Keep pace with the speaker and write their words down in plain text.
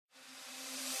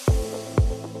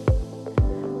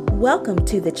Welcome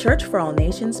to the Church for All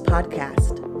Nations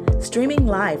podcast, streaming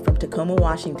live from Tacoma,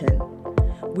 Washington.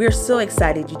 We're so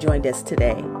excited you joined us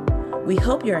today. We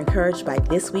hope you're encouraged by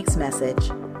this week's message.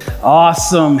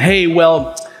 Awesome. Hey,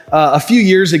 well, a few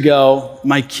years ago,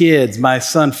 my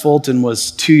son Fulton was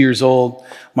 2 years old.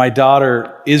 My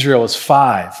daughter Israel was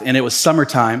 5, and it was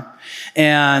summertime.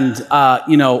 And, those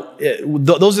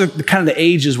are the kind of the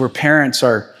ages where parents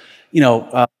are,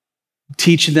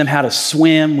 teaching them how to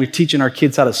swim. We're teaching our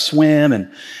kids how to swim,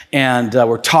 and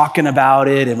we're talking about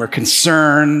it, and we're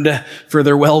concerned for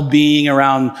their well-being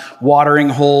around watering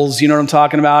holes. You know what I'm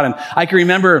talking about? And I can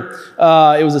remember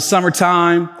it was a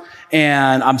summertime,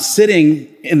 and I'm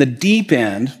sitting in the deep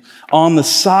end on the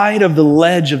side of the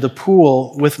ledge of the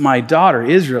pool with my daughter,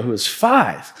 Israel, who is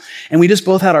 5. And we just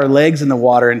both had our legs in the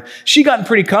water, and she gotten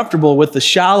pretty comfortable with the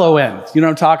shallow end. You know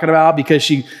what I'm talking about? Because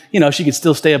she could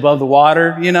still stay above the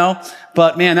water,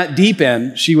 But man, that deep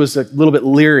end, she was a little bit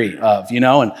leery of, and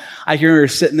I can remember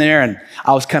sitting there and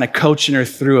I was kind of coaching her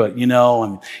through it,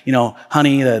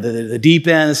 honey, the deep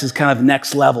end, this is kind of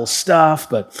next level stuff,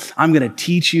 but I'm going to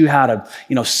teach you how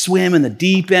to, swim in the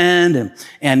deep end,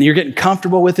 and you're getting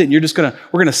comfortable with it, and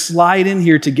we're going to slide in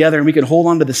here together, and we can hold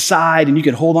on to the side, and you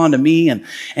can hold on to me, and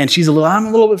she's I'm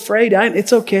a little bit afraid,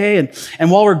 it's okay, and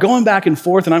while we're going back and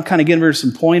forth, and I'm kind of giving her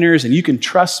some pointers, and you can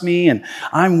trust me, and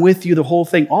I'm with you the whole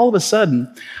thing, all of a sudden,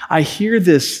 I hear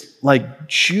this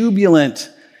jubilant,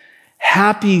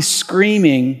 happy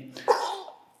screaming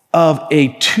of a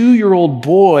 2-year-old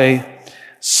boy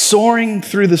soaring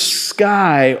through the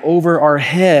sky over our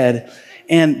head.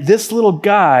 And this little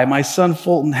guy, my son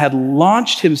Fulton, had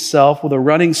launched himself with a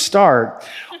running start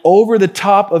over the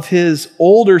top of his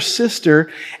older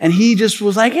sister, and he just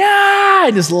was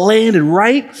and just landed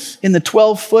right in the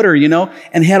 12-footer,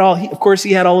 and he had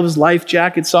all of his life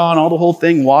jackets on, all the whole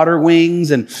thing, water wings,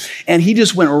 and he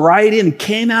just went right in,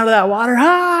 came out of that water,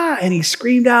 and he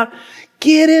screamed out,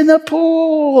 "Get in the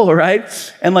pool,"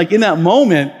 right? And in that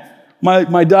moment,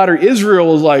 my daughter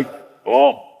Israel was like,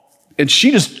 "Oh," and she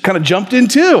just kind of jumped in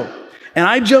too, and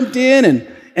I jumped in,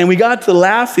 and we got to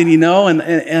laughing,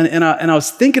 and I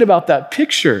was thinking about that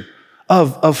picture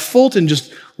of Fulton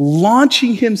just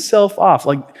launching himself off,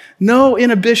 no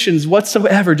inhibitions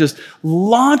whatsoever, just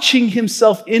launching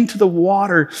himself into the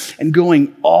water and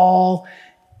going all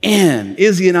in.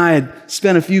 Izzy and I had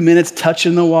spent a few minutes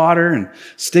touching the water and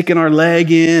sticking our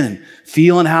leg in and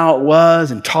feeling how it was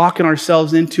and talking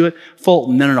ourselves into it.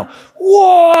 Fulton, no.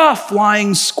 Whoa,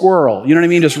 flying squirrel. You know what I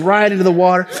mean? Just right into the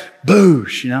water.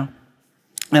 Boosh,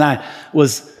 And I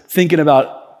was thinking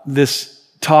about this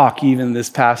talk even this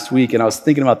past week, and I was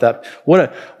thinking about that.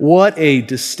 What a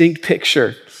distinct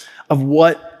picture of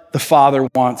what the Father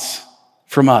wants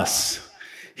from us,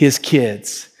 his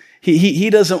kids. He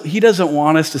doesn't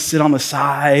want us to sit on the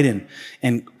side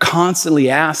and constantly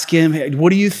ask him, "Hey,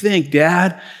 what do you think,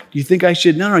 Dad? Do you think I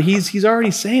should?" No, he's already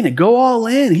saying it. Go all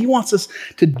in. He wants us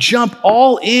to jump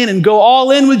all in and go all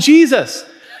in with Jesus.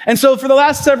 And so for the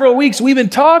last several weeks, we've been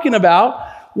talking about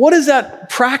what does that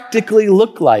practically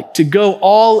look like to go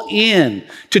all in,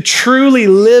 to truly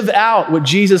live out what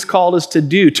Jesus called us to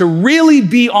do, to really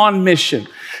be on mission,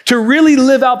 to really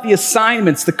live out the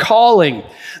assignments, the calling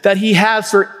that he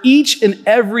has for each and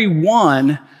every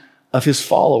one of his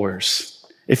followers.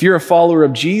 If you're a follower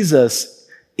of Jesus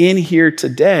in here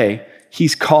today,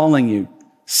 he's calling you,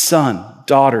 son,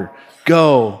 daughter,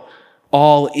 go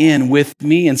all in with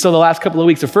me. And so the last couple of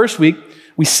weeks, the first week,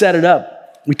 we set it up.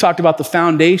 We talked about the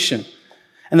foundation.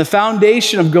 And the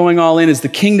foundation of going all in is the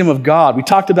kingdom of God. We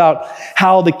talked about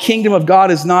how the kingdom of God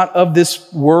is not of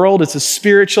this world. It's a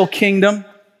spiritual kingdom.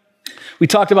 We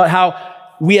talked about how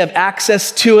we have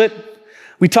access to it.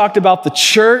 We talked about the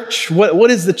church.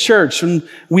 What is the church? When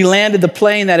we landed the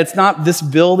plane, that it's not this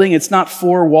building. It's not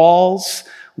 4 walls.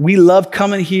 We love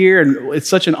coming here, and it's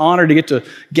such an honor to get to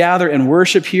gather and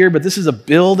worship here, but this is a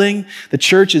building. The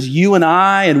church is you and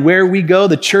I, and where we go,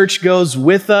 the church goes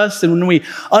with us. And when we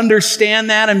understand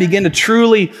that and begin to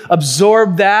truly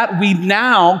absorb that, we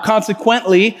now,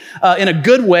 consequently, in a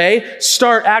good way,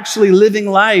 start actually living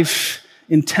life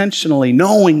intentionally,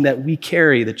 knowing that we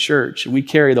carry the church and we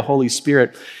carry the Holy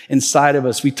Spirit inside of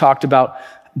us. We talked about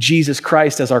Jesus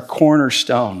Christ as our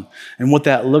cornerstone and what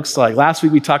that looks like. Last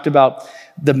week, we talked about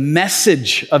the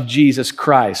message of Jesus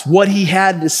Christ, what he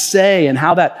had to say and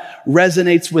how that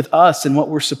resonates with us and what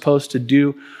we're supposed to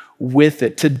do with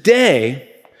it. Today,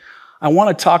 I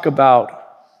want to talk about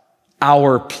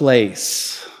our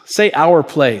place. Say our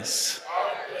place.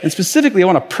 And specifically, I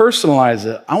want to personalize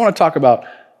it. I want to talk about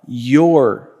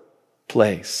your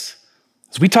place.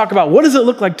 As we talk about what does it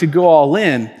look like to go all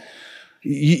in,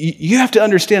 you have to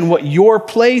understand what your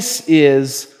place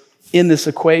is in this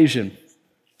equation.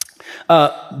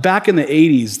 Back in the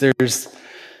 80s,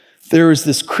 there was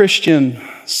this Christian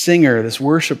singer, this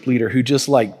worship leader who just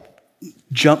like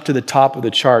jumped to the top of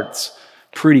the charts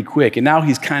pretty quick. And now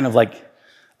he's kind of like,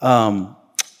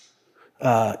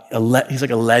 he's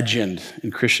like a legend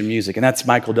in Christian music. And that's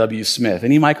Michael W. Smith.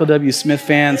 Any Michael W. Smith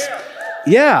fans?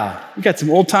 Yeah, we got some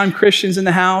old-time Christians in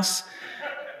the house.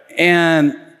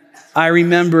 And I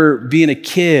remember being a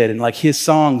kid and like his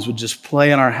songs would just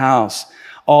play in our house.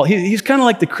 He's kind of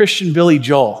like the Christian Billy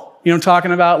Joel. You know what I'm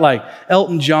talking about? Like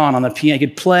Elton John on the piano. He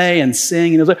could play and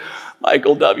sing. And it was like,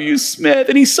 Michael W. Smith.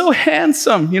 And he's so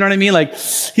handsome. You know what I mean? Like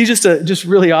he's just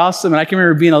really awesome. And I can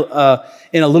remember being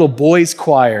in a little boys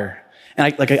choir.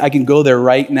 And I can go there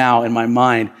right now in my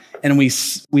mind. And we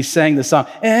sang the song,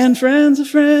 and friends are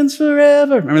friends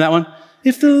forever. Remember that one?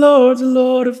 If the Lord's the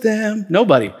Lord of them.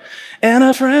 Nobody. And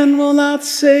a friend will not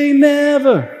say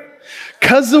never,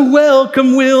 'cause the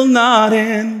welcome will not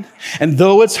end. And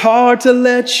though it's hard to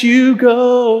let you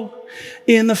go,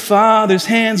 in the Father's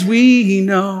hands we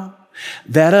know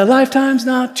that a lifetime's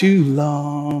not too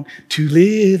long to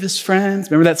live as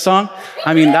friends. Remember that song?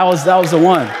 I mean, that was the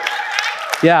one.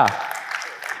 Yeah.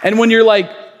 And when you're like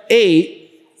 8,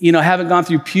 haven't gone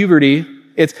through puberty,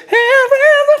 it's,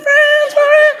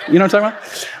 you know what I'm talking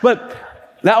about? But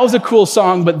that was a cool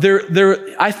song. But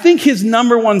I think his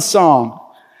number one song,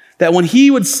 that when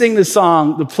he would sing the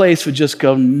song, the place would just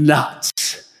go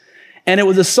nuts. And it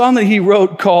was a song that he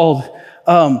wrote called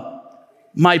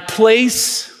My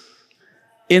Place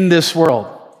in This World.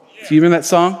 Do you remember that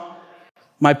song?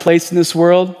 My Place in This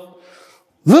World.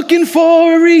 Looking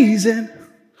for a reason,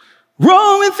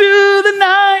 roaming through the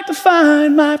night to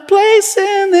find my place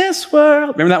in this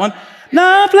world. Remember that one?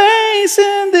 My place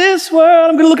in this world.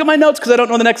 I'm going to look at my notes because I don't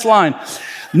know the next line.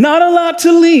 Not a lot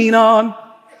to lean on.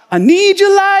 I need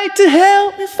your light to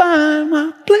help me find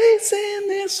my place in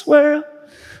this world.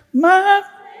 My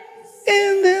place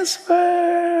in this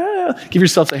world. Give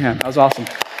yourself a hand. That was awesome.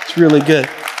 It's really good.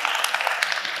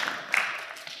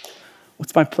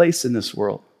 What's my place in this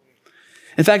world?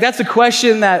 In fact, that's a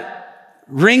question that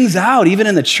rings out even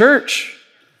in the church.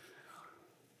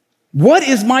 What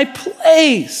is my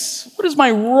place? What is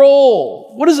my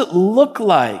role? What does it look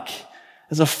like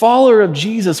as a follower of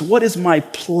Jesus? What is my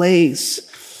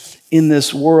place in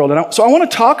this world? And so I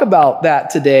want to talk about that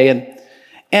today.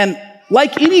 And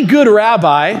like any good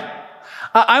rabbi,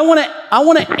 I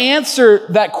want to answer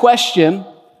that question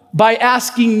by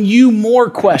asking you more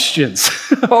questions.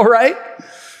 All right?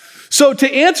 So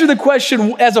to answer the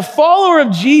question, as a follower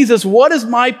of Jesus, what is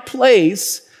my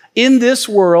place in this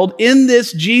world, in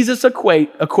this Jesus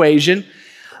equation?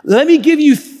 Let me give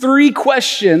you 3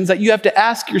 questions that you have to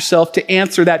ask yourself to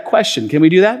answer that question. Can we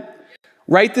do that?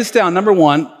 Write this down. Number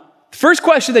 1, the first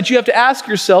question that you have to ask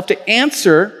yourself to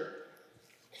answer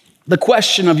the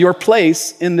question of your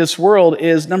place in this world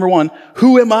is, number 1,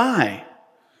 who am I?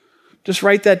 Just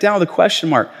write that down with a question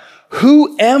mark.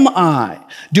 Who am I?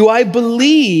 Do I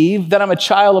believe that I'm a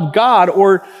child of God,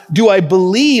 or do I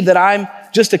believe that I'm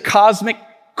just a cosmic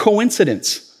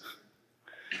coincidence?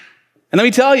 And let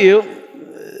me tell you,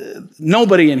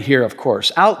 nobody in here, of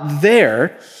course. Out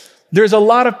there's a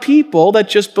lot of people that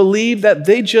just believe that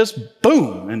they just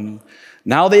boom, and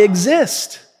now they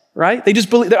exist, right? They just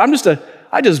believe that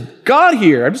I just got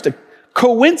here. I'm just a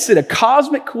coincidence, a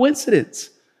cosmic coincidence.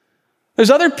 There's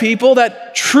other people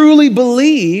that truly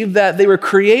believe that they were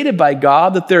created by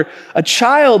God, that they're a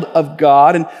child of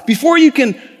God. And before you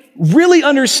can really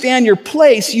understand your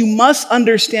place, you must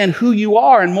understand who you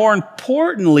are, and more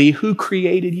importantly, who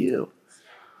created you.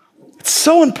 It's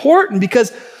so important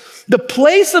because the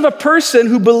place of a person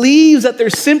who believes that they're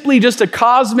simply just a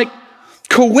cosmic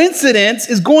coincidence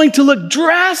is going to look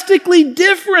drastically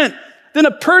different than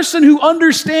a person who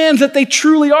understands that they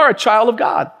truly are a child of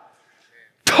God.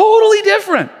 Totally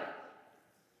different.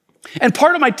 And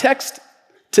part of my text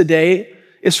today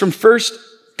is from 1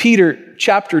 Peter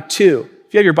chapter 2.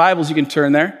 If you have your Bibles, you can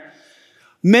turn there.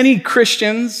 Many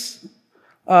Christians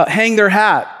hang their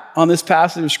hat on this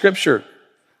passage of Scripture,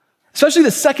 especially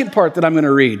the second part that I'm going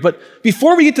to read. But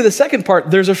before we get to the second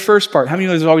part, there's a first part. How many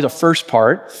of you know there's always a first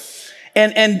part?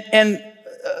 And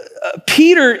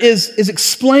Peter is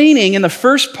explaining in the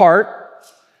first part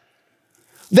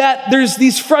that there's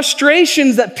these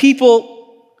frustrations that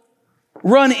people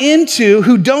run into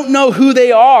who don't know who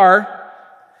they are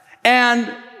and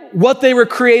what they were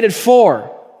created for.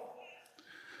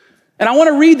 And I want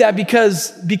to read that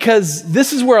because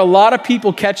this is where a lot of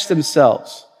people catch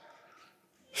themselves.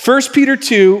 1 Peter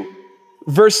 2,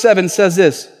 verse 7 says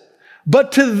this,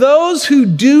 "But to those who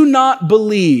do not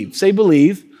believe," say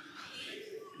believe,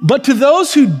 But to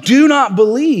those who do not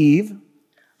believe,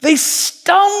 they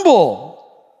stumble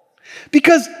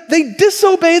because they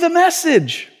disobey the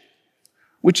message,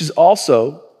 which is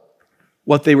also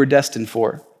what they were destined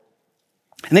for.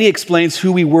 And then he explains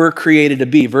who we were created to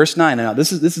be. Verse 9. Now,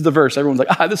 this is the verse. Everyone's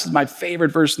like, this is my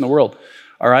favorite verse in the world.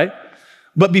 All right?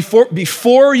 But before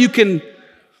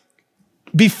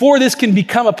this can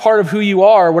become a part of who you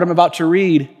are, what I'm about to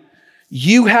read,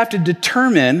 you have to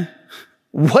determine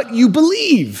what you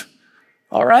believe.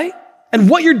 All right? And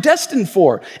what you're destined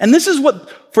for. And this is what,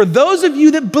 for those of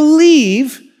you that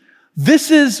believe,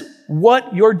 this is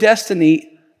what your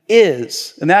destiny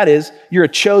is. And that is, you're a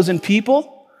chosen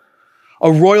people,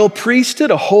 a royal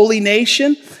priesthood, a holy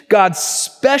nation, God's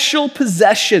special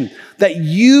possession, that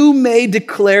you may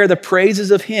declare the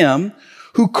praises of him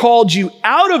who called you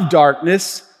out of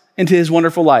darkness into his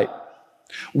wonderful light.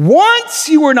 Once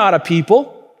you were not a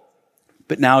people,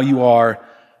 but now you are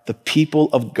the people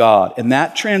of God. And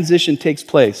that transition takes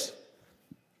place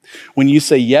when you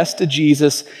say yes to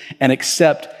Jesus and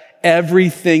accept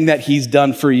everything that he's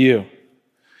done for you.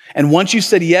 And once you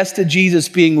said yes to Jesus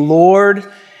being Lord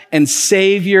and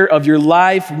Savior of your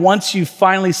life, once you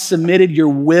finally submitted your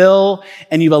will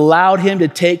and you've allowed him to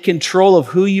take control of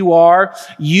who you are,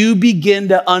 you begin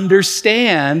to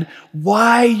understand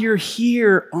why you're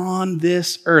here on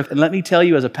this earth. And let me tell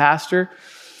you, as a pastor,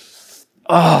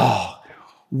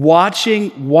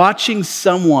 watching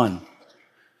someone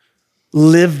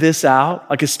live this out,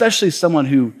 like especially someone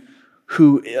who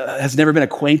has never been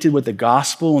acquainted with the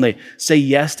gospel, and they say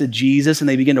yes to Jesus and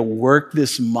they begin to work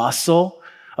this muscle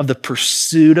of the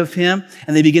pursuit of him,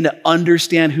 and they begin to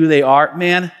understand who they are,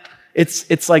 man, it's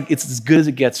as good as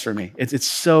it gets for me. It's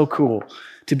so cool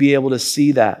to be able to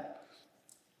see that.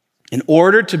 In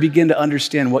order to begin to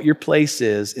understand what your place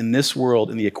is in this world,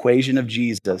 in the equation of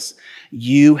Jesus,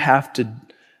 you have to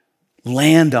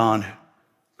land on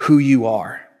who you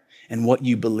are and what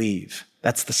you believe.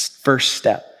 That's the first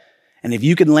step. And if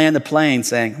you can land the plane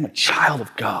saying, I'm a child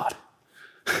of God,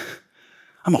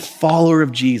 I'm a follower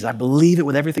of Jesus, I believe it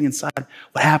with everything inside,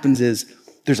 what happens is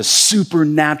there's a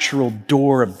supernatural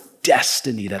door of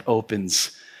destiny that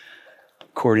opens,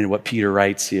 according to what Peter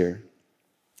writes here.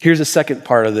 Here's the second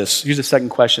part of this. Here's the second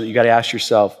question that you got to ask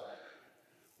yourself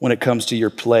when it comes to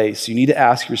your place. You need to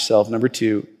ask yourself, number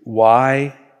 2,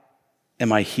 why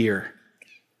am I here?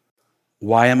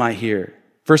 Why am I here?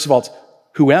 First of all, it's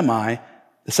who am I?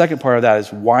 The second part of that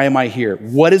is, why am I here?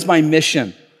 What is my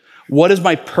mission? What is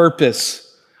my purpose?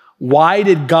 Why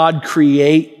did God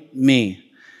create me?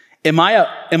 Am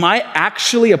I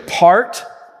actually a part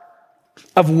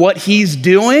of what he's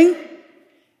doing?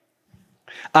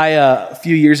 A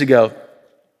few years ago,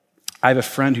 I have a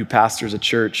friend who pastors a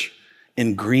church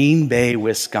in Green Bay,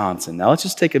 Wisconsin. Now let's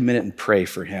just take a minute and pray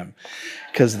for him,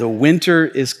 because the winter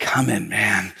is coming,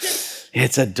 man.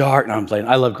 It's a dark, no, I'm playing.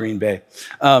 I love Green Bay.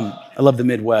 I love the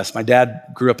Midwest. My dad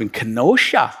grew up in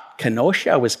Kenosha,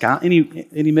 Wisconsin.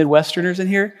 Any Midwesterners in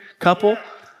here? Couple?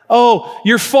 Oh,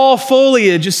 your fall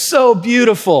foliage is so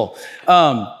beautiful.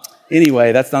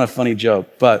 Anyway, that's not a funny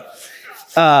joke, but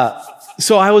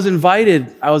so I was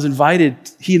invited.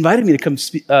 He invited me to come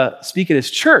speak at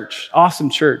his church. Awesome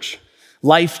church.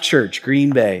 Life Church,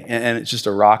 Green Bay. And it's just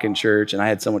a rocking church, and I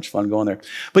had so much fun going there.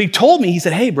 But he told me, he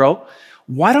said, hey, bro,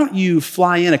 why don't you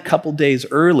fly in a couple days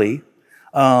early?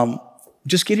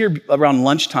 Just get here around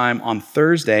lunchtime on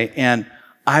Thursday, and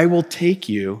I will take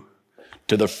you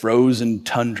to the frozen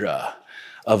tundra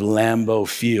of Lambeau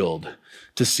Field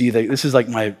to see this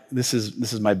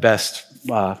is my best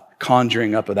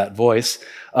conjuring up of that voice.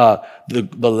 The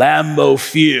Lambeau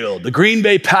Field, the Green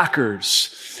Bay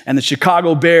Packers and the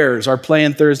Chicago Bears are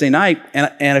playing Thursday night.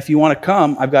 And if you want to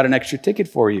come, I've got an extra ticket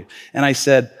for you. And I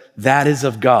said, that is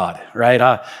of God, right?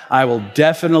 I will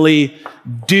definitely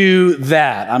do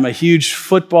that. I'm a huge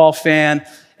football fan,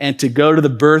 and to go to the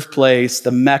birthplace,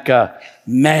 the Mecca,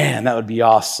 man, that would be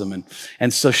awesome.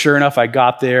 And so sure enough, I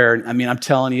got there. I mean, I'm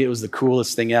telling you, it was the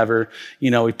coolest thing ever.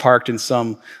 You know, we parked in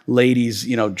some lady's,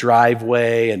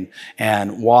 driveway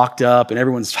and walked up, and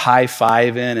everyone's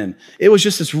high-fiving, and it was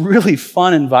just this really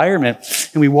fun environment.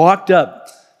 And we walked up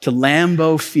to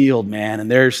Lambeau Field, man,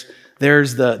 and there's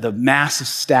the massive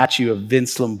statue of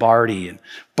Vince Lombardi and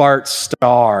Bart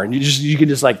Starr, and you can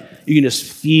just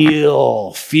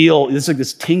feel. It's like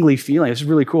this tingly feeling. It's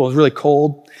really cool. It's really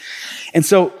cold, and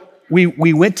so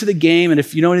we went to the game. And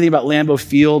if you know anything about Lambeau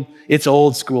Field, it's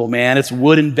old school, man. It's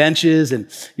wooden benches, and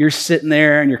you're sitting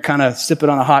there and you're kind of sipping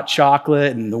on a hot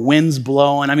chocolate, and the wind's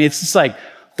blowing. I mean, it's just like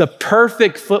the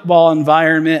perfect football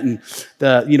environment, and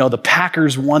the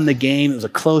Packers won the game. It was a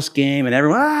close game, and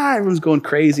everyone's going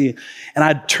crazy. And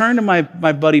I turned to my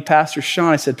buddy, Pastor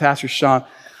Sean. I said, Pastor Sean,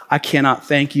 I cannot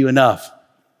thank you enough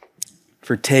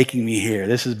for taking me here.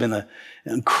 This has been an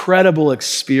incredible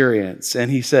experience. And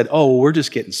he said, oh, well, we're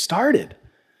just getting started.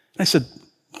 And I said,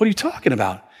 what are you talking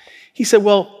about? He said,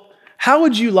 well, how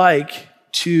would you like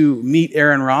to meet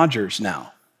Aaron Rodgers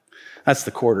now? That's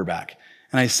the quarterback.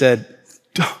 And I said,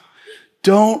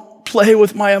 don't play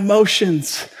with my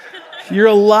emotions. You're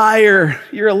a liar.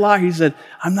 You're a liar. He said,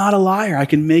 I'm not a liar. I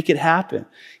can make it happen.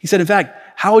 He said, in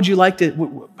fact, would you like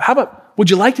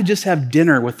to just have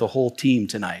dinner with the whole team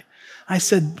tonight? I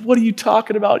said, what are you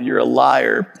talking about? You're a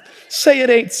liar. Say it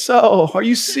ain't so. Are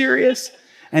you serious?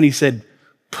 And he said,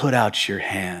 put out your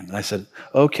hand. And I said,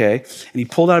 okay. And he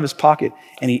pulled out of his pocket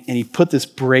and he put this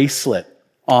bracelet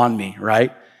on me,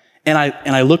 right? And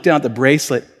I looked down at the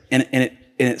bracelet and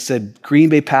it said Green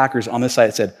Bay Packers. On this side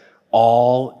it said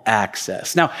all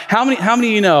access. Now, how many of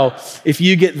you know if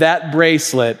you get that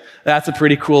bracelet, that's a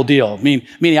pretty cool deal?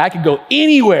 Meaning I could go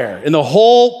anywhere in the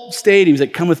whole stadium. He's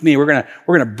like, come with me. We're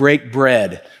gonna break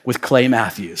bread with Clay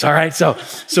Matthews. All right.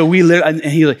 So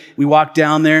we walked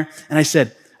down there, and I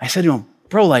said to him,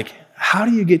 bro, like, how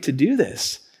do you get to do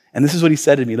this? And this is what he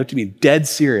said to me. He looked at me dead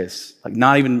serious, like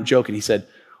not even joking. He said,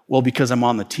 well, because I'm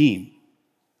on the team.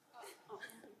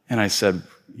 And I said,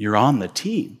 you're on the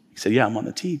team? He said, yeah, I'm on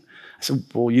the team. I said,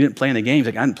 well, you didn't play in the game. He's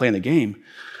like, I didn't play in the game,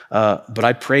 but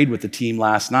I prayed with the team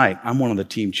last night. I'm one of the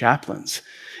team chaplains.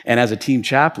 And as a team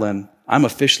chaplain, I'm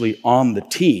officially on the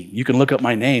team. You can look up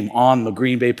my name on the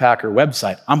Green Bay Packer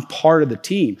website. I'm part of the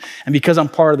team. And because I'm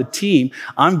part of the team,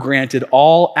 I'm granted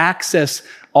all access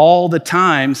all the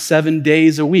time, 7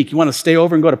 days a week. You want to stay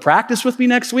over and go to practice with me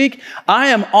next week? I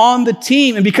am on the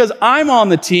team. And because I'm on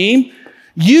the team,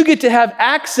 you get to have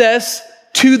access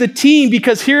to the team,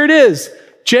 because here it is.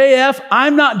 JF,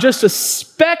 I'm not just a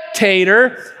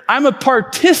spectator, I'm a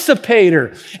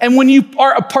participator. And when you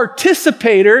are a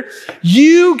participator,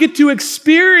 you get to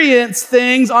experience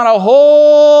things on a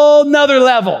whole nother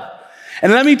level.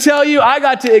 And let me tell you, I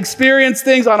got to experience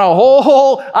things on a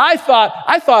whole, I thought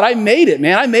I made it,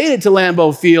 man. I made it to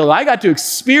Lambeau Field. I got to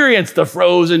experience the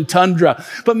frozen tundra.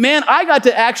 But man, I got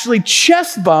to actually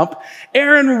chest bump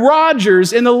Aaron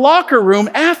Rodgers in the locker room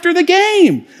after the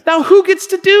game. Now, who gets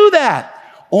to do that?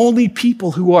 Only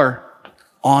people who are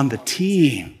on the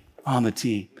team. And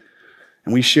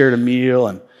we shared a meal,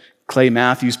 and Clay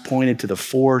Matthews pointed to the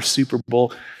 4 Super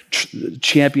Bowl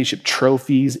championship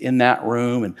trophies in that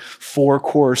room and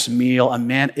 4-course meal. And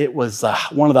man, it was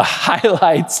one of the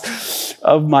highlights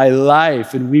of my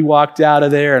life. And we walked out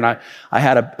of there, and I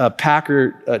had a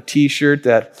Packer t-shirt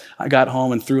that I got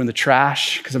home and threw in the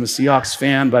trash because I'm a Seahawks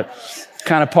fan, but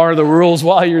kind of part of the rules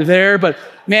while you're there. But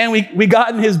man, we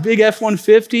got in his big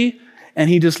F-150, and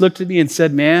he just looked at me and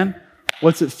said, man,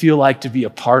 what's it feel like to be a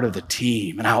part of the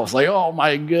team? And I was like, oh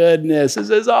my goodness, this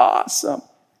is awesome.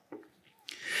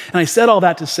 And I said all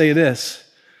that to say this.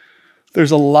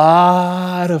 There's a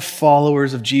lot of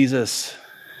followers of Jesus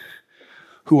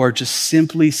who are just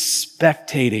simply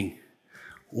spectating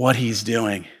what he's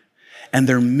doing, and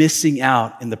they're missing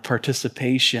out in the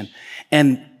participation.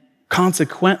 And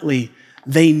consequently,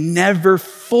 they never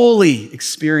fully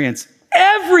experience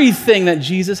everything that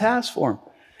Jesus has for them.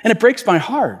 And it breaks my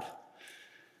heart.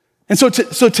 And so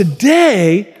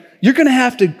today, you're going to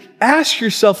have to ask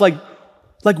yourself,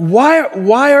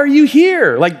 why are you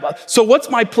here? So what's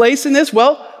my place in this?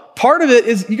 Well, part of it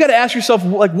is you got to ask yourself,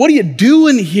 what are you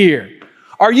doing here?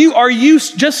 Are you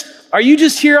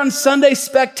just here on Sunday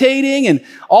spectating, and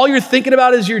all you're thinking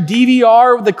about is your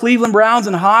DVR with the Cleveland Browns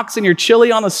and Hawks and your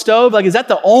chili on the stove? Is that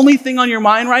the only thing on your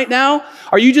mind right now?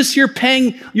 Are you just here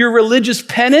paying your religious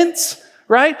penance,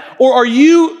 right? Or are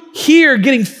you here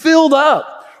getting filled up,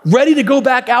 ready to go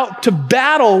back out to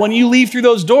battle when you leave through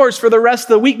those doors for the rest of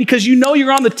the week, because you know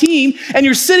you're on the team and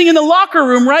you're sitting in the locker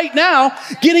room right now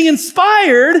getting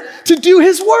inspired to do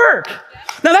his work?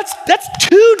 Now that's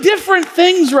 2 different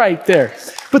things right there.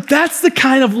 But that's the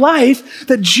kind of life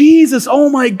that Jesus, oh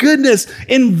my goodness,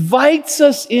 invites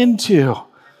us into.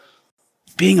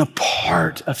 Being a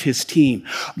part of his team,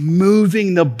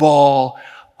 moving the ball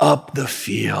up the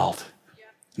field.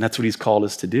 And that's what he's called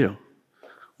us to do.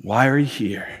 Why are you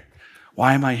here?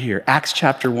 Why am I here? Acts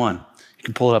chapter 1. You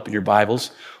can pull it up in your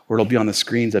Bibles, or it'll be on the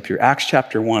screens up here. Acts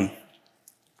chapter 1.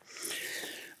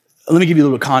 Let me give you a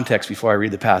little context before I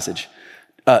read the passage.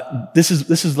 This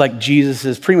is like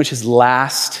Jesus' pretty much his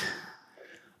last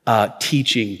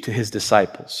teaching to his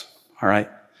disciples. All right.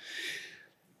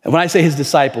 And when I say his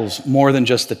disciples, more than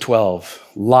just the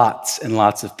 12, lots and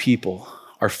lots of people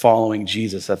are following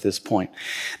Jesus at this point.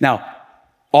 Now,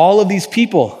 all of these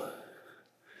people,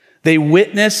 they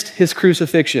witnessed his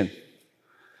crucifixion.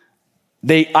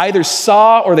 They either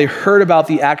saw or they heard about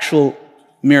the actual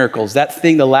miracles. That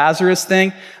thing, the Lazarus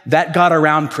thing, that got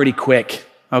around pretty quick,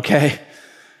 okay?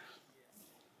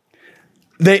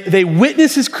 They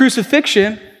witness his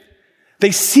crucifixion.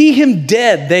 They see him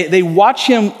dead. They watch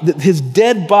him, his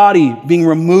dead body being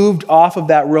removed off of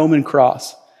that Roman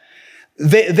cross.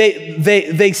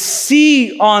 They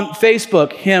see on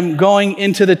Facebook him going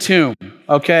into the tomb,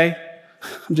 okay?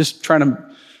 I'm just trying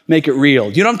to make it real.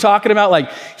 Do you know what I'm talking about?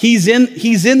 Like he's in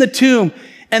the tomb,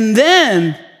 and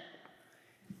then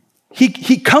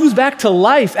he comes back to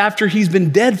life after he's been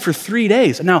dead for 3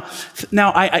 days. Now,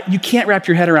 you can't wrap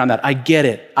your head around that. I get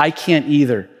it. I can't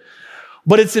either.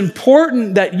 But it's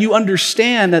important that you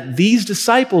understand that these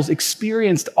disciples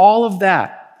experienced all of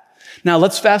that. Now,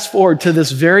 let's fast forward to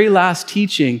this very last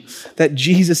teaching that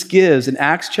Jesus gives in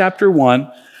Acts chapter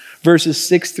 1, verses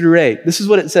 6 through 8. This is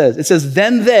what it says. It says,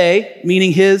 then they,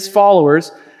 meaning his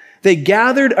followers, they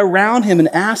gathered around him and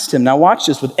asked him, now watch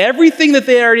this, with everything that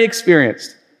they already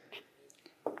experienced,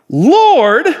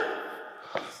 Lord,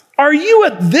 are you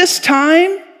at this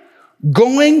time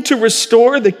going to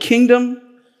restore the kingdom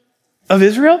of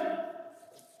Israel?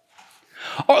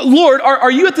 Lord, are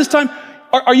you at this time,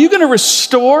 are you going to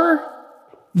restore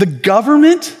the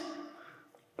government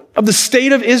of the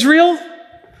state of Israel?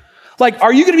 Like,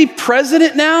 are you going to be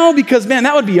president now? Because, man,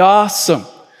 that would be awesome.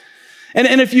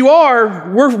 And if you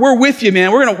are, we're with you,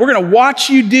 man. We're gonna watch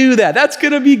you do that. That's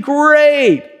going to be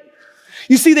great.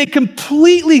 You see, they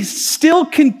completely still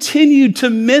continued to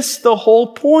miss the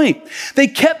whole point. They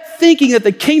kept thinking that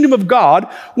the kingdom of God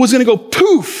was going to go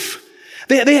poof.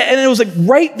 And it was like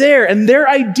right there. And their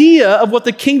idea of what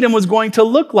the kingdom was going to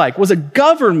look like was a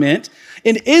government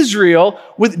in Israel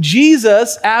with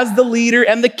Jesus as the leader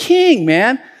and the king,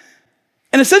 man.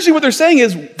 And essentially what they're saying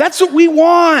is, that's what we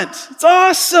want. It's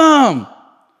awesome.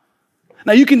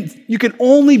 Now you can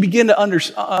only begin to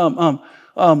understand,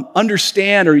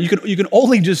 or you can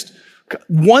only just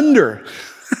wonder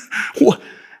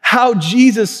how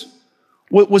Jesus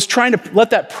was trying to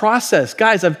let that process.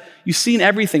 Guys, you've seen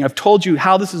everything. I've told you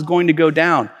how this is going to go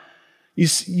down. You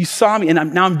saw me,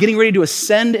 and now I'm getting ready to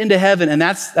ascend into heaven, and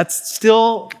that's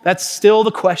still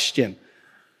the question.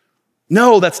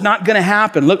 No, that's not going to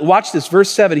happen. Look, watch this, verse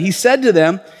 7. He said to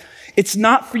them, it's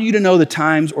not for you to know the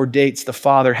times or dates the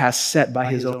Father has set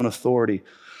by his own authority,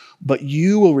 but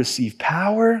you will receive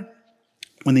power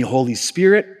when the Holy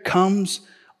Spirit comes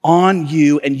on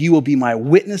you, and you will be my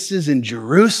witnesses in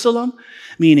Jerusalem,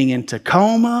 meaning in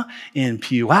Tacoma, in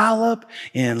Puyallup,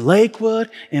 in Lakewood,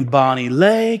 in Bonnie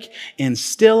Lake, in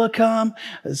Steilacoom.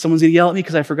 Someone's going to yell at me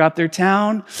because I forgot their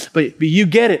town, but you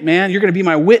get it, man. You're going to be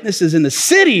my witnesses in the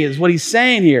city is what he's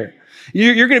saying here.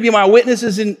 You're going to be my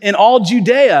witnesses in all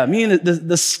Judea, meaning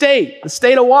the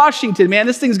state of Washington, man.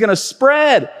 This thing's going to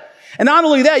spread. And not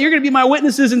only that, you're going to be my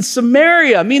witnesses in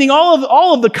Samaria, meaning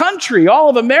all of the country, all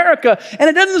of America. And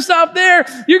it doesn't stop there.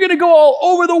 You're going to go all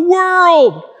over the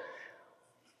world.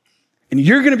 And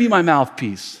you're going to be my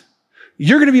mouthpiece.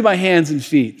 You're going to be my hands and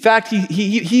feet. In fact,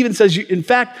 he even says,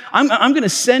 I'm going to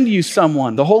send you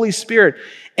someone, the Holy Spirit.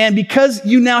 And because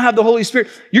you now have the Holy Spirit,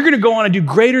 you're going to go on and do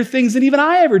greater things than even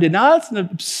I ever did. Now, that's an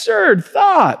absurd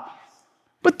thought.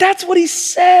 But that's what he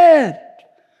said.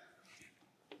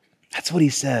 That's what he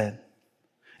said.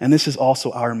 And this is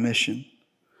also our mission.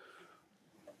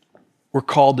 We're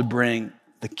called to bring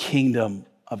the kingdom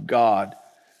of God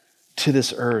to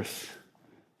this earth,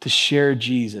 to share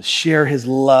Jesus, share his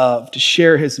love, to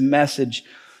share his message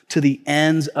to the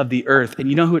ends of the earth.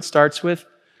 And you know who it starts with?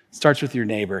 It starts with your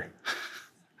neighbor.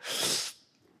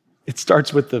 It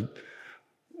starts with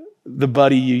the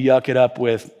buddy you yuck it up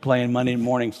with playing Monday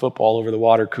morning football over the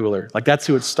water cooler. Like, that's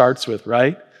who it starts with,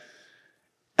 right?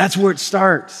 That's where it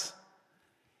starts.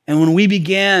 And when we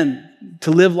began to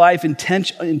live life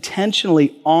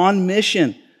intentionally on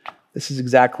mission, this is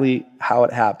exactly how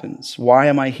it happens. Why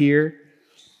am I here?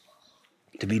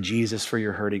 To be Jesus for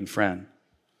your hurting friend.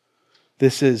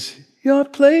 This is your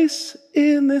place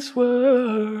in this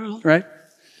world, right?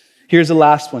 Here's the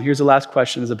last one. Here's the last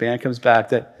question as the band comes back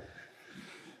that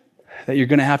you're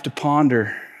going to have to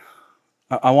ponder.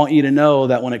 I want you to know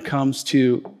that when it comes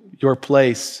to your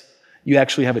place, you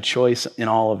actually have a choice in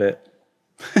all of it.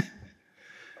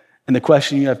 And the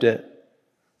question you have to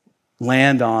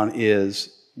land on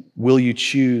is, will you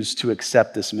choose to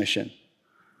accept this mission?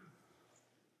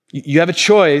 You have a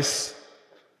choice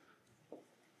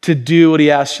to do what he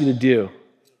asks you to do.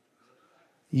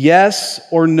 Yes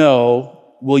or no,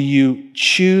 will you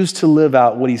choose to live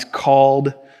out what he's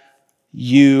called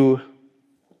you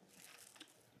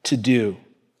to do.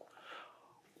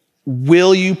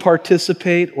 Will you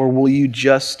participate or will you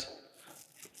just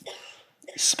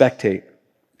spectate?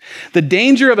 The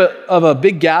danger of a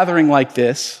big gathering like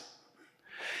this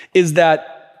is that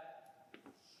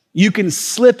you can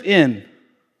slip in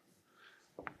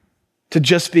to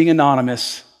just being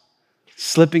anonymous,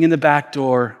 slipping in the back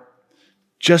door,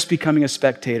 just becoming a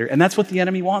spectator. And that's what the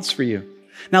enemy wants for you.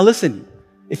 Now listen,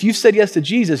 if you've said yes to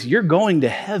Jesus, you're going to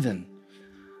heaven.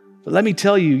 But let me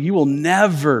tell you, you will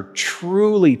never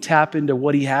truly tap into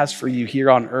what he has for you here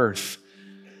on earth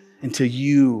until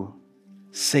you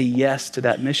say yes to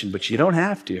that mission. But you don't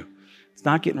have to. It's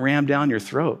not getting rammed down your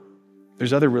throat.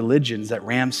 There's other religions that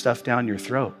ram stuff down your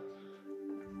throat.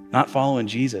 Not following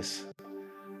Jesus.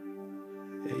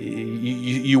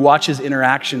 You watch his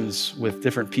interactions with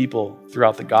different people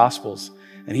throughout the Gospels,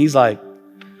 and he's like,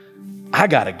 I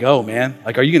gotta go, man.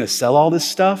 Like, are you gonna sell all this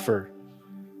stuff? Or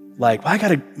like,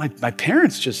 my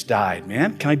parents just died,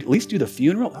 man. Can I at least do the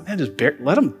funeral? Man, just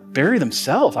let them bury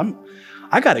themselves.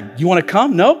 You wanna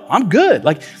come? No, I'm good.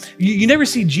 Like, you never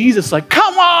see Jesus like,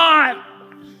 come on.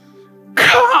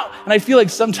 And I feel like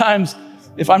sometimes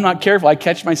if I'm not careful, I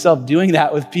catch myself doing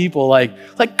that with people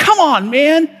like, come on,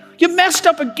 man. You messed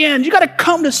up again. You got to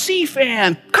come to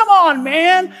CFAN. Come on,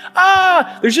 man.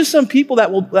 There's just some people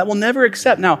that will never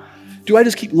accept. Now, do I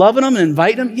just keep loving them and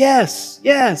inviting them? Yes.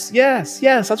 That's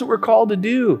what we're called to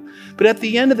do. But at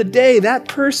the end of the day, that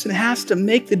person has to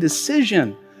make the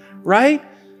decision, right?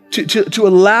 To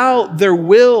allow their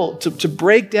will to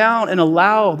break down and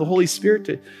allow the Holy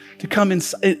Spirit to come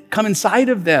inside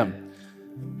of them.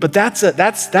 But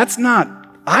that's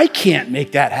not, I can't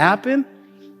make that happen,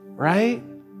 right?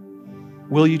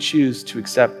 Will you choose to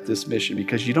accept this mission?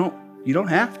 Because you don't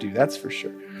have to, that's for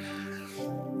sure.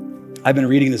 I've been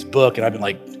reading this book and I've been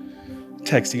like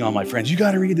texting all my friends, you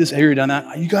got to read this. Have you ever done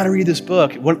that? You got to read this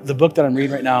book. The book that I'm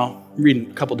reading right now, I'm reading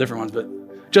a couple different ones,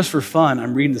 but just for fun,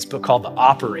 I'm reading this book called The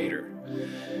Operator.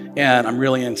 And I'm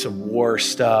really into war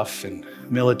stuff and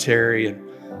military and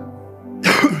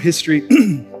history.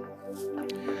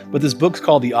 But this book's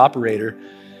called The Operator,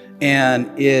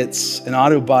 and it's an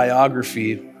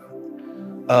autobiography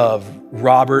of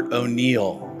Robert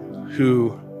O'Neill,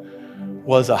 who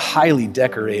was a highly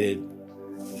decorated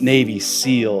Navy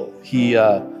SEAL. He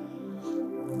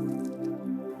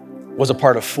was a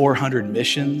part of 400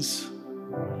 missions,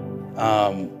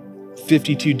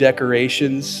 52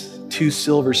 decorations, 2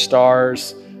 silver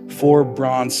stars, 4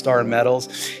 Bronze Star medals.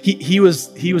 He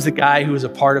was the guy who was a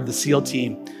part of the SEAL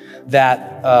team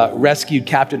that rescued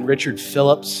Captain Richard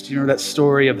Phillips. Do you remember that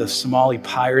story of the Somali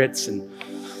pirates? And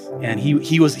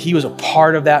he was a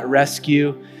part of that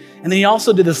rescue. And then he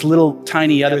also did this little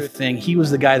tiny other thing. He was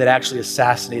the guy that actually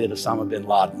assassinated Osama bin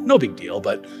Laden. No big deal,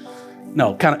 but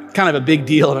no, kind of a big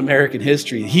deal in American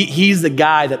history. He's the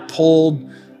guy that pulled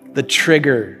the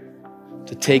trigger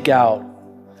to take out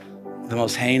the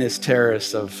most heinous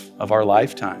terrorists of our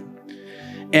lifetime.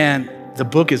 And the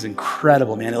book is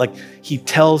incredible, man. Like, he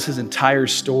tells his entire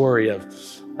story of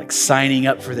like signing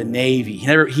up for the Navy.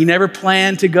 He never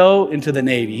planned to go into the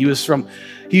Navy.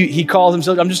 He calls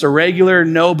himself, I'm just a regular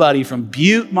nobody from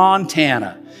Butte,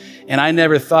 Montana. And I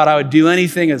never thought I would do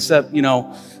anything except,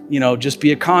 just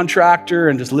be a contractor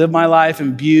and just live my life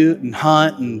in Butte and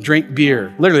hunt and drink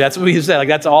beer. Literally, that's what he said. Like,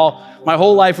 that's all, my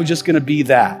whole life was just going to be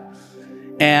that.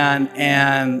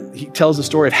 And he tells the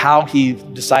story of how he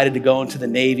decided to go into the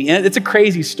Navy. And it's a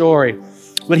crazy story.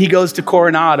 But he goes to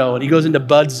Coronado and he goes into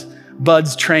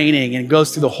Bud's training and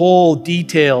goes through the whole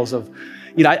details of,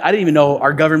 I didn't even know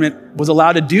our government was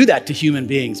allowed to do that to human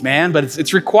beings, man. But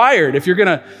it's required. If you're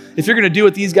gonna do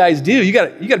what these guys do, you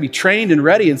gotta be trained and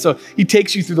ready. And so he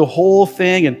takes you through the whole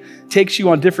thing and takes you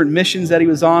on different missions that he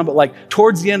was on. But like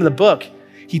towards the end of the book,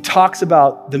 he talks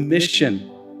about the mission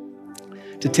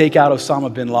to take out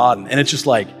Osama bin Laden. And it's just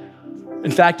like, in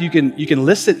fact, you can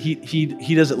listen.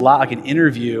 He does it live, like an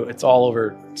interview. It's all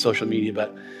over social media,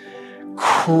 but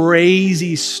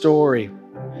crazy story.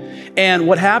 And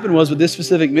what happened was with this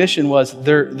specific mission was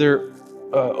their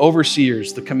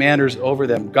overseers, the commanders over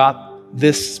them, got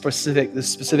this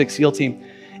specific SEAL team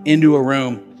into a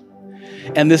room.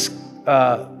 And this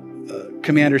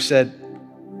commander said,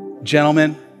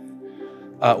 gentlemen,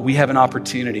 we have an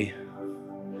opportunity,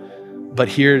 but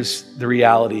here's the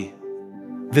reality.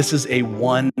 This is a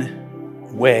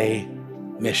one-way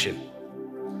mission.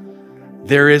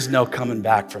 There is no coming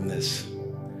back from this.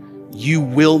 You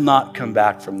will not come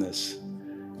back from this.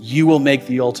 You will make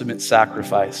the ultimate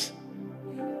sacrifice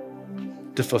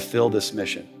to fulfill this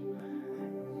mission.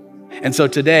 And so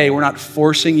today, we're not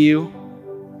forcing you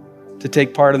to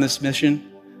take part in this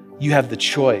mission. You have the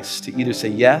choice to either say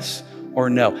yes or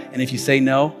no. And if you say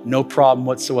no, no problem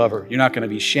whatsoever. You're not going to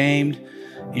be shamed.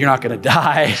 You're not going to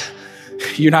die.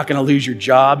 You're not going to lose your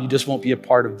job. You just won't be a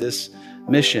part of this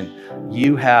mission.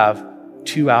 You have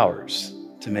 2 hours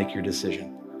to make your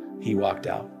decision. He walked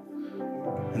out.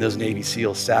 And those Navy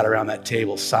SEALs sat around that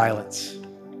table, silence.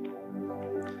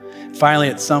 Finally,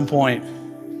 at some point,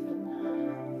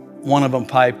 one of them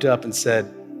piped up and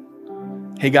said,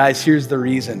 hey guys, here's the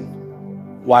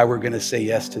reason why we're going to say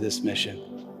yes to this mission.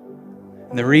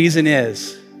 And the reason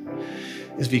is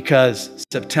because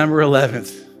September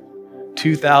 11th,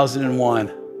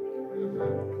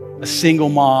 2001, a single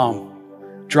mom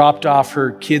dropped off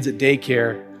her kids at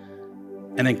daycare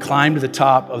and then climbed to the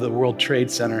top of the World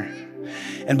Trade Center.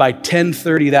 And by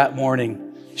 10:30 that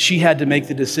morning, she had to make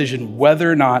the decision whether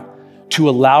or not to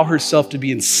allow herself to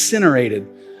be incinerated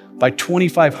by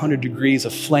 2,500 degrees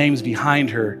of flames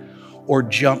behind her or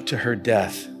jump to her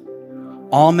death.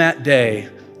 On that day,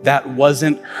 that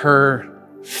wasn't her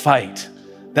fight.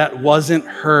 That wasn't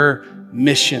her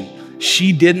mission.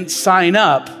 She didn't sign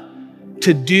up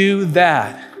to do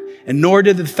that, and nor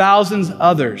did the thousands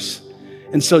others.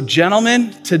 And so,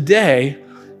 gentlemen, today,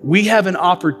 we have an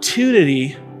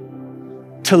opportunity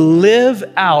to live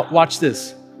out, watch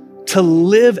this, to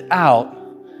live out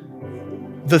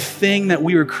the thing that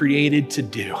we were created to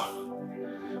do.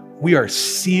 We are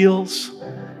SEALs,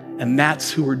 and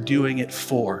that's who we're doing it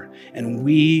for. And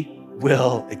we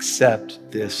will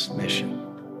accept this mission.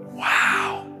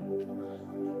 Wow.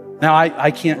 Now,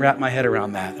 I can't wrap my head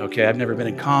around that, okay? I've never been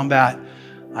in combat.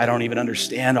 I don't even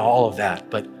understand all of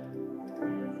that. But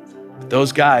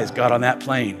those guys got on that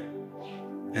plane,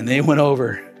 and they went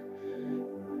over,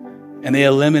 and they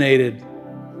eliminated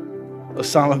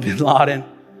Osama bin Laden.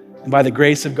 And by the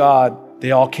grace of God,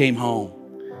 they all came home.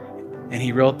 And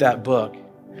he wrote that book.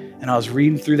 And I was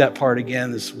reading through that part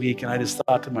again this week, and I just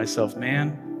thought to myself,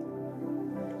 man,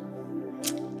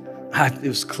 it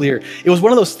was clear. It was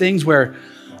one of those things where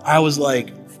I was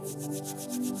like,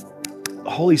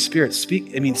 Holy Spirit,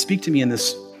 speak to me in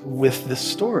this with this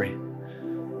story.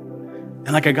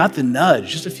 And like I got the nudge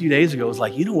just a few days ago. It was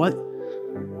like, you know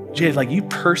what, Jay, like you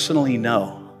personally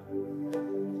know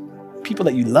people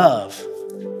that you love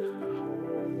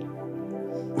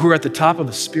who are at the top of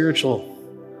a spiritual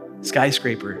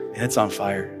skyscraper and it's on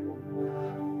fire.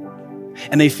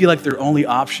 And they feel like their only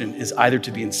option is either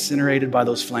to be incinerated by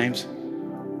those flames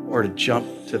or to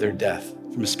jump to their death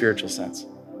from a spiritual sense.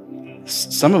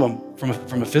 Some of them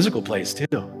from a physical place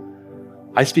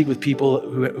too. I speak with people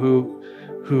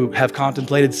who have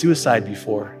contemplated suicide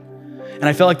before. And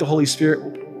I felt like the Holy Spirit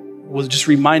was just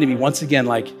reminding me once again,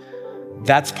 like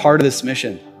that's part of this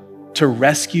mission, to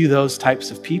rescue those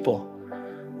types of people.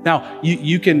 Now,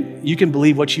 you can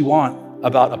believe what you want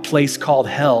about a place called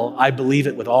hell. I believe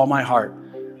it with all my heart.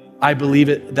 I believe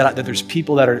it that there's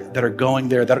people that are going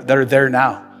there, that are there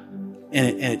now.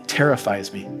 And it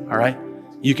terrifies me, all right?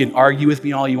 You can argue with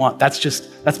me all you want.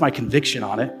 That's my conviction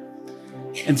on it.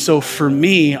 And so for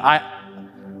me,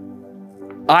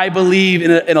 I believe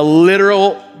in a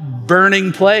literal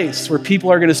burning place where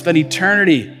people are going to spend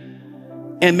eternity.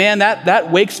 And man,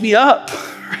 that wakes me up,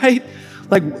 right?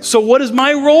 Like, so what is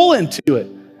my role into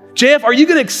it? JF, are you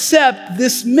going to accept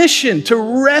this mission to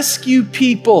rescue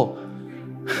people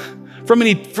from an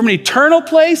eternal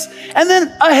place and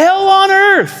then a hell on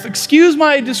earth? Excuse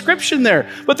my description there,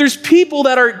 but there's people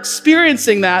that are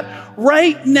experiencing that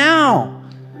right now.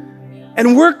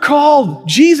 And we're called,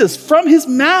 Jesus, from his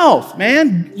mouth,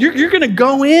 man, you're going to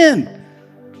go in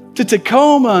to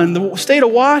Tacoma and the state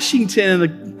of Washington and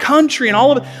the country and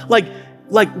all of it.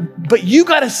 But you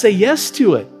got to say yes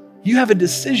to it. You have a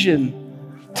decision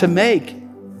to make.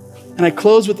 And I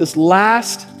close with this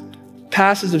last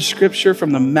passage of scripture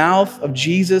from the mouth of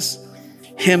Jesus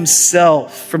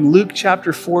himself from Luke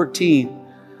chapter 14.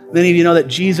 Many of you know that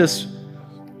Jesus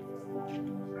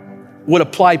would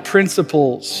apply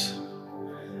principles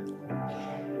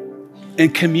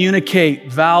and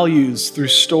communicate values through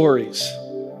stories.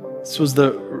 This was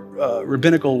the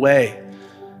rabbinical way.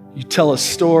 You tell a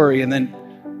story and then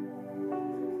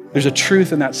there's a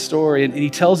truth in that story. And he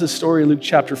tells this story in Luke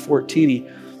chapter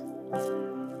 14.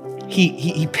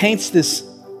 He paints this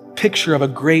picture of a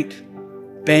great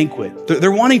banquet.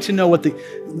 They're wanting to know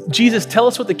Jesus, tell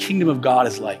us what the kingdom of God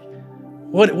is like.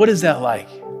 What is that like?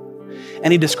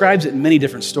 And he describes it in many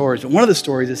different stories. But one of the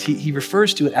stories is he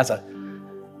refers to it as a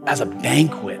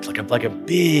banquet, like a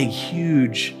big,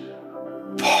 huge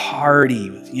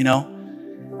party, you know?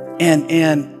 And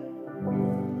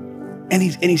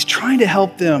he's trying to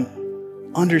help them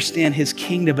understand his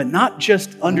kingdom, but not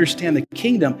just understand the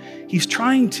kingdom. He's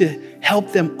trying to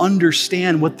help them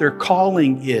understand what their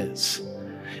calling is.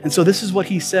 And so this is what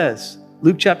he says.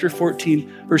 Luke chapter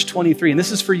 14, verse 23. And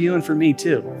this is for you and for me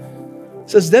too. It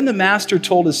says, then the master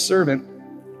told his servant,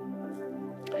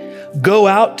 go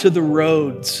out to the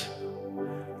roads,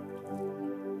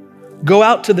 go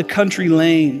out to the country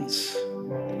lanes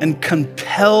and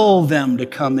compel them to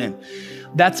come in.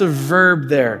 That's a verb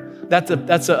there. That's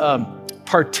a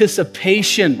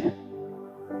participation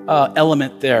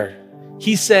element there.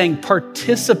 He's saying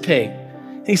participate.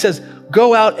 He says,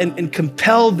 go out and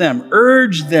compel them,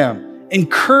 urge them,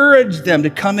 encourage them to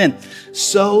come in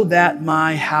so that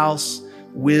my house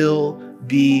will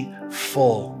be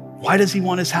full. Why does he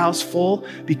want his house full?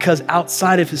 Because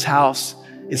outside of his house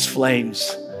is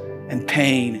flames and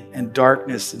pain and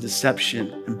darkness and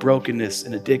deception and brokenness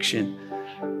and addiction.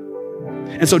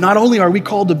 And so not only are we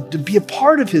called to be a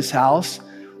part of his house,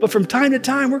 but from time to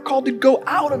time, we're called to go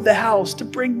out of the house to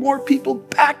bring more people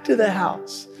back to the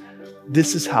house.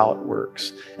 This is how it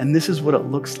works. And this is what it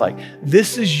looks like.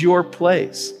 This is your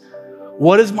place.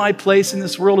 What is my place in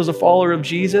this world as a follower of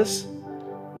Jesus?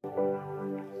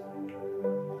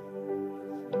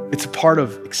 It's a part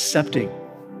of accepting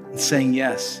and saying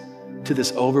yes to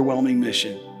this overwhelming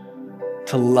mission,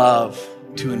 to love,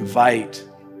 to invite,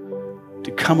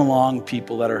 to come along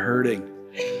people that are hurting.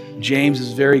 James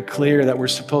is very clear that we're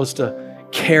supposed to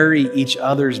carry each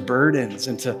other's burdens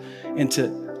and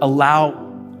to allow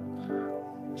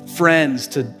friends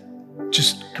to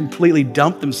just completely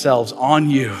dump themselves on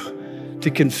you,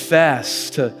 to confess,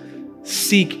 to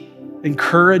seek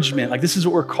encouragement. Like, this is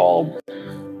what we're called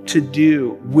to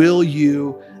do. Will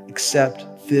you accept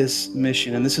this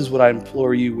mission? And this is what I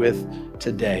implore you with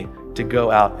today, to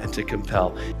go out and to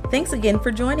compel. Thanks again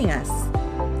for joining us.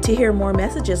 To hear more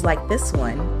messages like this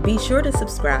one, be sure to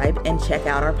subscribe and check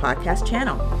out our podcast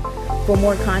channel. For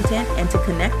more content and to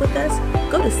connect with us,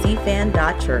 go to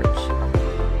cfan.church.